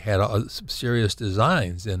then they had some serious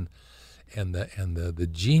designs, and the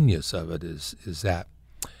genius of it is that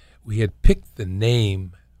we had picked the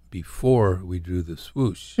name before we drew the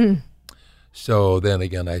swoosh. So then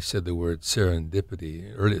again, I said the word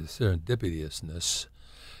serendipitousness,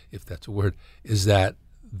 if that's a word, is that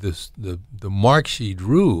the mark she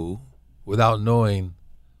drew without knowing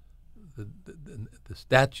the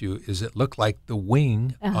statue is it looked like the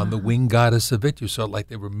wing on the wing goddess of Itu, so like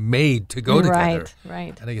they were made to go together.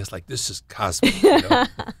 Right. And I guess like this is cosmic.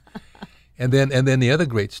 And then the other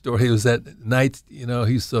great story was that Knight,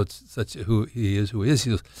 he's such who he is.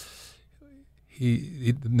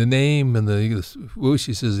 the name and the swoosh,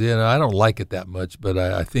 he says, I don't like it that much, but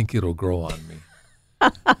I think it'll grow on me.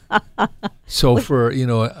 So for,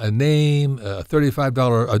 a name,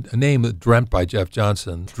 $35, a name that dreamt by Jeff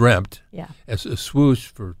Johnson, as a swoosh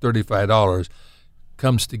for $35,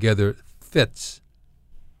 comes together, fits,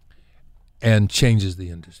 and changes the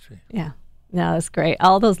industry. Yeah. No, that's great.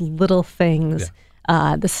 All those little things,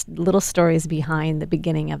 little stories behind the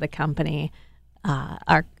beginning of the company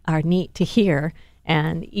are neat to hear.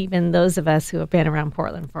 And even those of us who have been around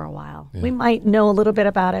Portland for a while, we might know a little bit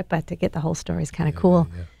about it, but to get the whole story is kind of cool.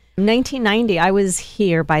 Yeah. 1990, I was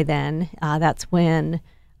here by then. That's when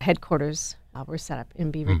headquarters were set up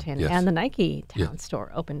in Beaverton, and the Nike Town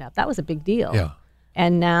store opened up. That was a big deal. Yeah.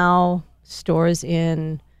 And now stores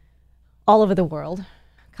in all over the world,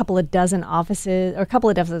 a couple of dozen offices, or a couple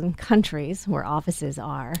of dozen countries where offices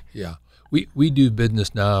are. Yeah. We do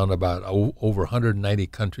business now in about over 190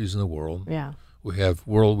 countries in the world. Yeah. We have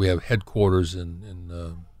headquarters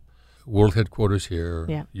in world headquarters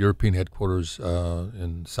here, European headquarters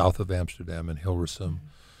in south of Amsterdam in Hilversum,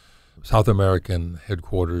 South American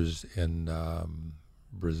headquarters in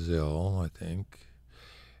Brazil, I think.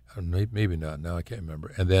 Maybe not. Now I can't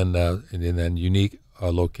remember. And then unique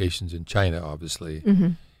locations in China, obviously,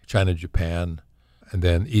 China, Japan, and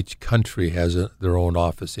then each country has their own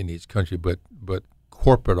office in each country, but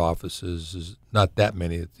corporate offices is not that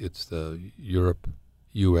many. It's the Europe,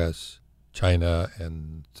 U.S., China,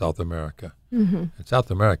 and South America. And South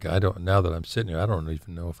America, now that I'm sitting here, I don't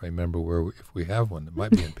even know if I remember if we have one. It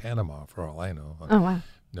might be in Panama, for all I know. Oh, wow.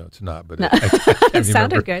 No, it's not, but it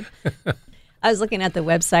sounded good. I was looking at the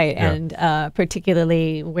website and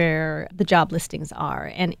particularly where the job listings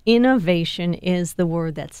are. And innovation is the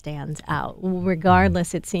word that stands out.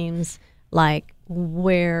 Regardless, it seems like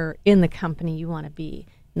where in the company you want to be.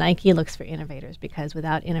 Nike looks for innovators because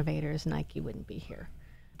without innovators, Nike wouldn't be here.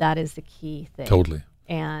 That is the key thing. Totally.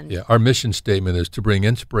 And our mission statement is to bring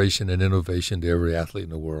inspiration and innovation to every athlete in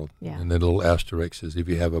the world. Yeah. And the little asterisk is, if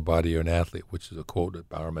you have a body, you're an athlete, which is a quote that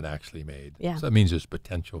Bowerman actually made. Yeah. So that means there's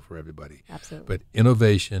potential for everybody. Absolutely. But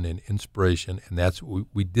innovation and inspiration, and that's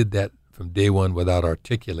we did that from day one without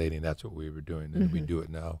articulating that's what we were doing, and we do it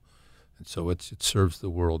now. And so it serves the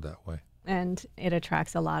world that way. And it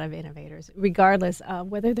attracts a lot of innovators, regardless of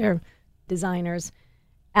whether they're designers,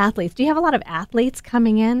 athletes. Do you have a lot of athletes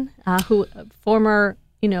coming in who former,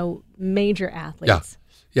 major athletes?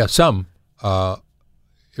 Yeah, some.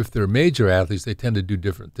 If they're major athletes, they tend to do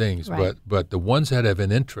different things. Right. But the ones that have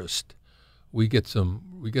an interest, we have some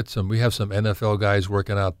NFL guys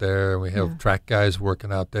working out there, and we have track guys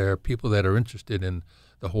working out there, people that are interested in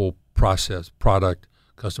the whole process, product,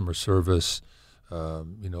 customer service,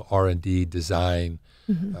 R&D, design,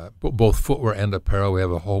 both footwear and apparel. We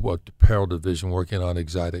have a whole apparel division working on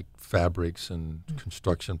exotic fabrics and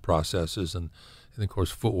construction processes, and of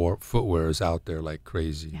course footwear is out there like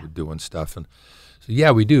crazy. We're doing stuff, and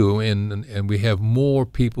so we do, and we have more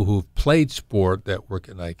people who've played sport that work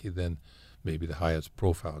at Nike than maybe the highest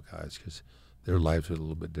profile guys, because their lives are a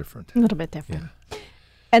little bit different. A little bit different. Yeah.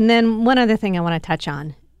 And then one other thing I want to touch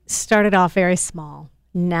on. Started off very small.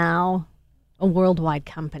 Now a worldwide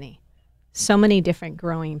company. So many different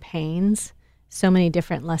growing pains, so many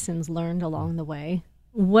different lessons learned along the way.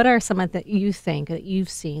 What are some of that you think that you've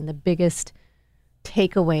seen the biggest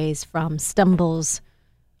takeaways from stumbles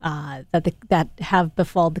that have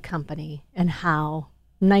befalled the company, and how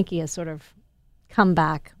Nike has sort of come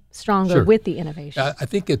back stronger with the innovation? I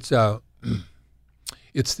think it's the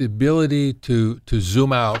ability to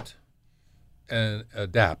zoom out and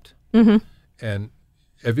adapt. And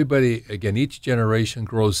everybody, again, each generation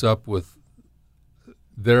grows up with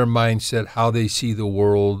their mindset, how they see the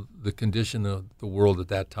world, the condition of the world at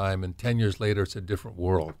that time, and 10 years later it's a different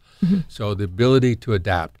world. So the ability to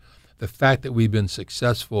adapt. The fact that we've been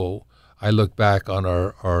successful, I look back on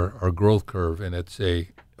our growth curve, and it's a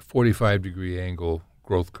 45-degree angle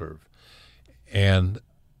growth curve. And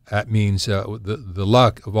that means the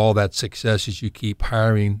luck of all that success is you keep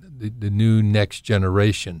hiring the new next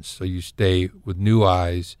generation. So you stay with new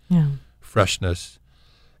eyes, freshness,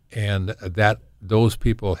 and that those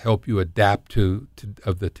people help you adapt to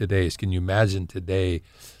the today's. Can you imagine today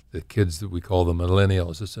the kids that we call the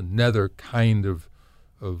millennials? It's another kind of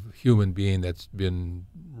human being that's been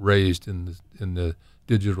raised in the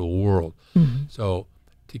digital world. So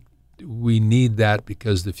we need that,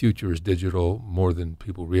 because the future is digital more than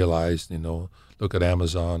people realize. Look at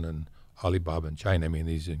Amazon and Alibaba in China. I mean,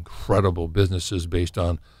 these incredible businesses based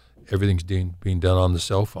on everything's being done on the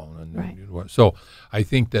cell phone. So I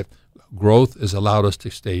think that growth has allowed us to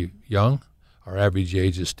stay young. Our average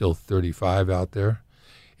age is still 35 out there.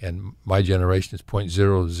 and my generation is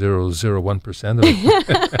 0.0001% of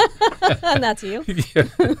it. And that's you.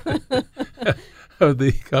 Of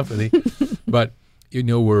the company. But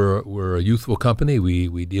we're a youthful company.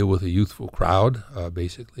 We deal with a youthful crowd,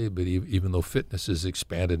 basically. But even though fitness has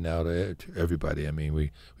expanded now to everybody, I mean,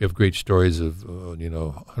 we have great stories of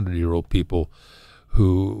 100-year-old people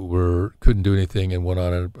who couldn't do anything and went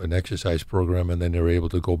on an exercise program, and then they were able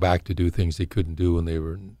to go back to do things they couldn't do when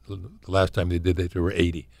the last time they did it, they were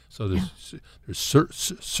 80. So there's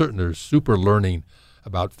super learning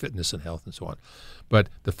about fitness and health and so on. But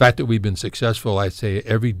the fact that we've been successful, I say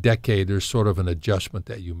every decade there's sort of an adjustment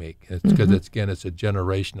that you make. It's because it's a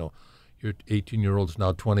generational. Your 18-year-old is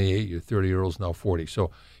now 28, your 30-year-old is now 40. So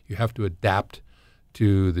you have to adapt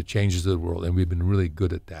to the changes of the world, and we've been really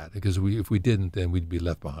good at that, because if we didn't, then we'd be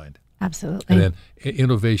left behind. Absolutely. And then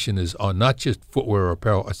innovation is on not just footwear or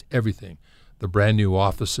apparel, it's everything. The brand new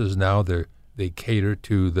offices now, they cater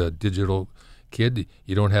to the digital kid.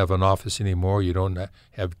 You don't have an office anymore. You don't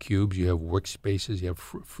have cubes. You have workspaces. You have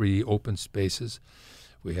free open spaces.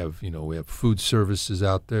 We have food services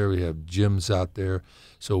out there. We have gyms out there.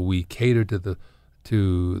 So we cater to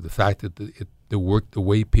the fact that the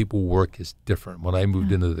way people work is different. When I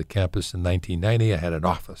moved into the campus in 1990, I had an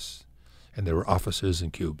office, and there were offices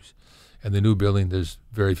and cubes. And the new building, there's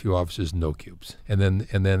very few offices, no cubes. And then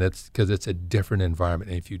it's because it's a different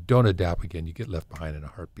environment. And if you don't adapt, again, you get left behind in a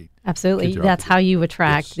heartbeat. Absolutely. That's how you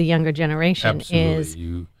attract the younger generation.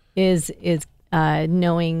 Absolutely. Is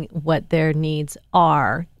knowing what their needs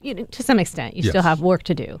are. To some extent, you still have work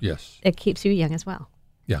to do. Yes. It keeps you young as well.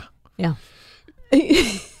 Yeah. Yeah.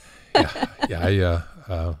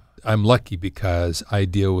 I'm lucky because I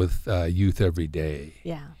deal with youth every day.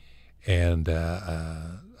 Yeah. And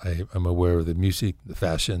I'm aware of the music, the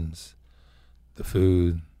fashions, the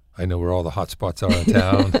food. I know where all the hot spots are in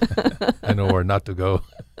town. I know where not to go.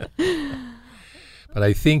 But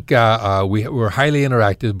I think we're highly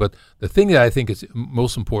interactive. But the thing that I think is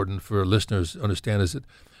most important for listeners to understand is that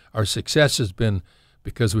our success has been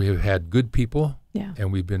because we have had good people,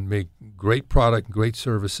 and we've been made great product, great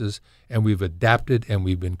services, and we've adapted, and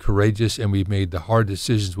we've been courageous, and we've made the hard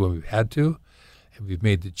decisions when we've had to, and we've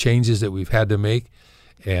made the changes that we've had to make.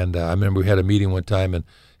 And I remember we had a meeting one time,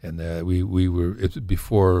 and we were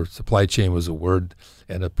before supply chain was a word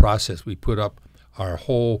and a process. We put up our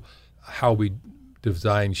whole how we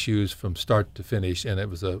design shoes from start to finish, and it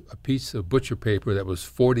was a piece of butcher paper that was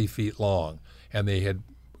 40 feet long, and they had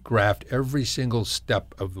graphed every single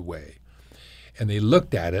step of the way. And they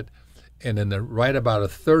looked at it, and then right about a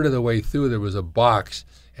third of the way through, there was a box,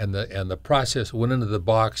 and the process went into the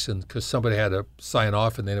box, and because somebody had to sign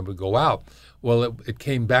off, and then it would go out. Well, it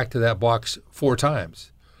came back to that box 4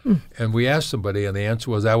 times. And we asked somebody, and the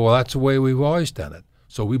answer was that, well, that's the way we've always done it.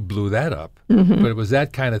 So we blew that up. But it was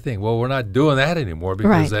that kind of thing. Well, we're not doing that anymore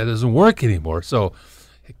because that doesn't work anymore. So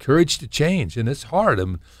courage to change, and it's hard.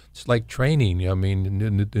 It's like training. I mean,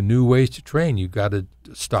 the new ways to train. You got to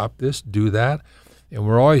stop this, do that, and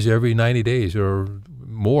we're always every 90 days or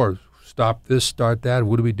more. Stop this, start that.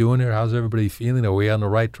 What are we doing here? How's everybody feeling? Are we on the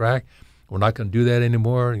right track? We're not going to do that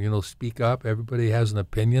anymore. Speak up. Everybody has an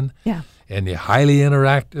opinion. Yeah. And you're highly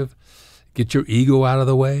interactive. Get your ego out of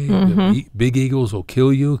the way. The big egos will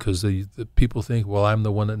kill you because the people think, well, I'm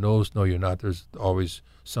the one that knows. No, you're not. There's always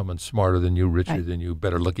someone smarter than you, richer than you,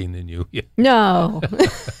 better looking than you. No.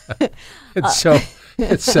 It's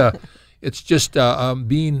just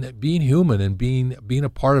being human and being a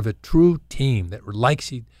part of a true team that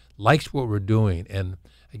likes what we're doing. And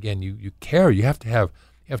again, you care. You have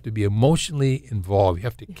to be emotionally involved. You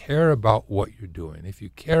have to care about what you're doing. If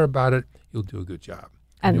you care about it, you'll do a good job.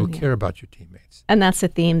 And you'll care about your teammates. And that's a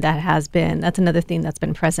theme that's another theme that's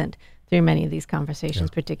been present through many of these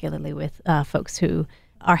conversations, particularly with folks who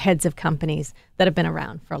are heads of companies that have been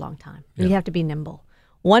around for a long time. Yeah. You have to be nimble.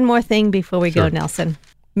 One more thing before we go, Nelson.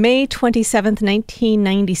 May 27th,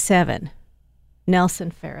 1997,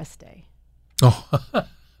 Nelson Farris Day. Oh.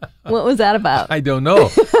 What was that about? I don't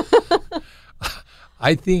know.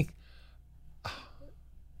 I think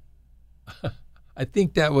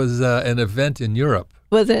that was an event in Europe.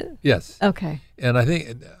 Was it? Yes. Okay. And I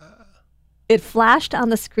think it flashed on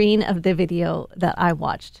the screen of the video that I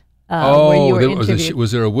watched. Where you were interviewed.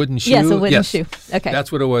 Was there a wooden shoe? Yes, a wooden shoe. Okay.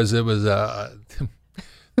 That's what it was. It was. I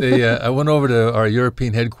went over to our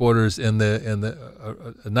European headquarters, and a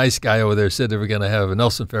nice guy over there said they were going to have a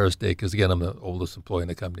Nelson Farris Day because, again, I'm the oldest employee in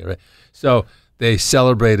the company, right? So they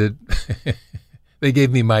celebrated. They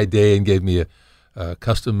gave me my day and gave me a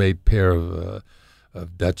custom-made pair of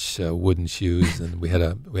of Dutch wooden shoes, and we had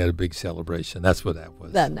a big celebration. That's what that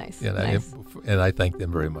was. That's nice. Nice. And I thank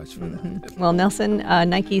them very much for that. Well, Nelson,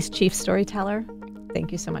 Nike's chief storyteller,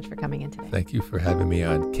 thank you so much for coming in today. Thank you for having me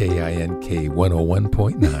on KINK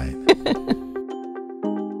 101.9.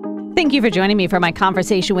 Thank you for joining me for my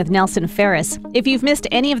conversation with Nelson Farris. If you've missed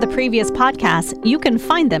any of the previous podcasts, you can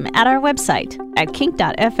find them at our website at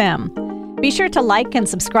kink.fm. Be sure to like and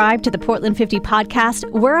subscribe to the Portland 50 podcast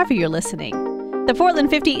wherever you're listening. The Portland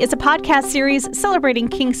 50 is a podcast series celebrating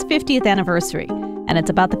Kink's 50th anniversary, and it's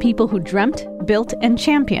about the people who dreamt, built, and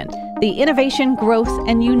championed the innovation, growth,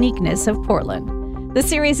 and uniqueness of Portland. The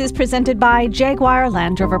series is presented by Jaguar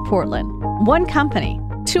Land Rover Portland. One company,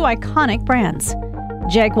 two iconic brands.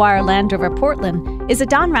 Jaguar Land Rover Portland is a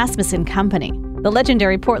Don Rasmussen company, the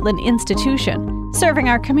legendary Portland institution, serving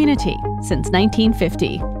our community since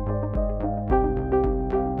 1950.